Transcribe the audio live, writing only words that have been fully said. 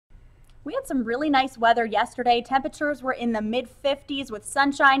We had some really nice weather yesterday. Temperatures were in the mid 50s with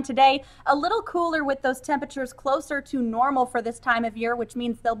sunshine today. A little cooler with those temperatures closer to normal for this time of year, which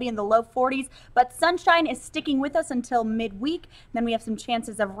means they'll be in the low 40s. But sunshine is sticking with us until midweek. Then we have some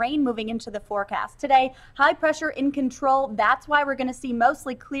chances of rain moving into the forecast. Today, high pressure in control. That's why we're going to see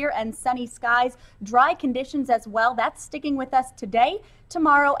mostly clear and sunny skies. Dry conditions as well. That's sticking with us today,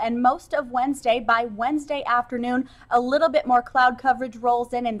 tomorrow, and most of Wednesday. By Wednesday afternoon, a little bit more cloud coverage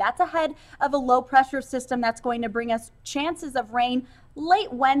rolls in, and that's ahead of a low pressure system that's going to bring us chances of rain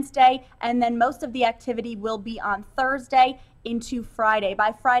late Wednesday, and then most of the activity will be on Thursday into Friday.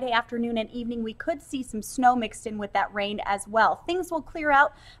 By Friday afternoon and evening, we could see some snow mixed in with that rain as well. Things will clear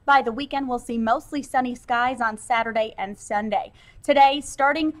out by the weekend. We'll see mostly sunny skies on Saturday and Sunday. Today,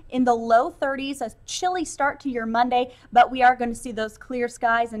 starting in the low 30s, a chilly start to your Monday, but we are going to see those clear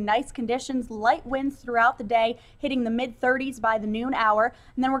skies and nice conditions, light winds throughout the day, hitting the mid 30s by the noon hour.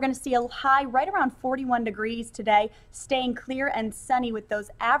 And then we're going to see a high right around 41 degrees today, staying clear and sunny with those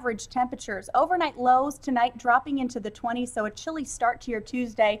average temperatures. Overnight lows tonight dropping into the 20s, so a chilly start to your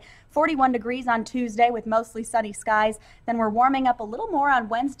Tuesday. 41 degrees on Tuesday with mostly sunny skies. Then we're warming up a little more on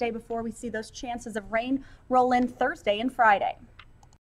Wednesday before we see those chances of rain roll in Thursday and Friday.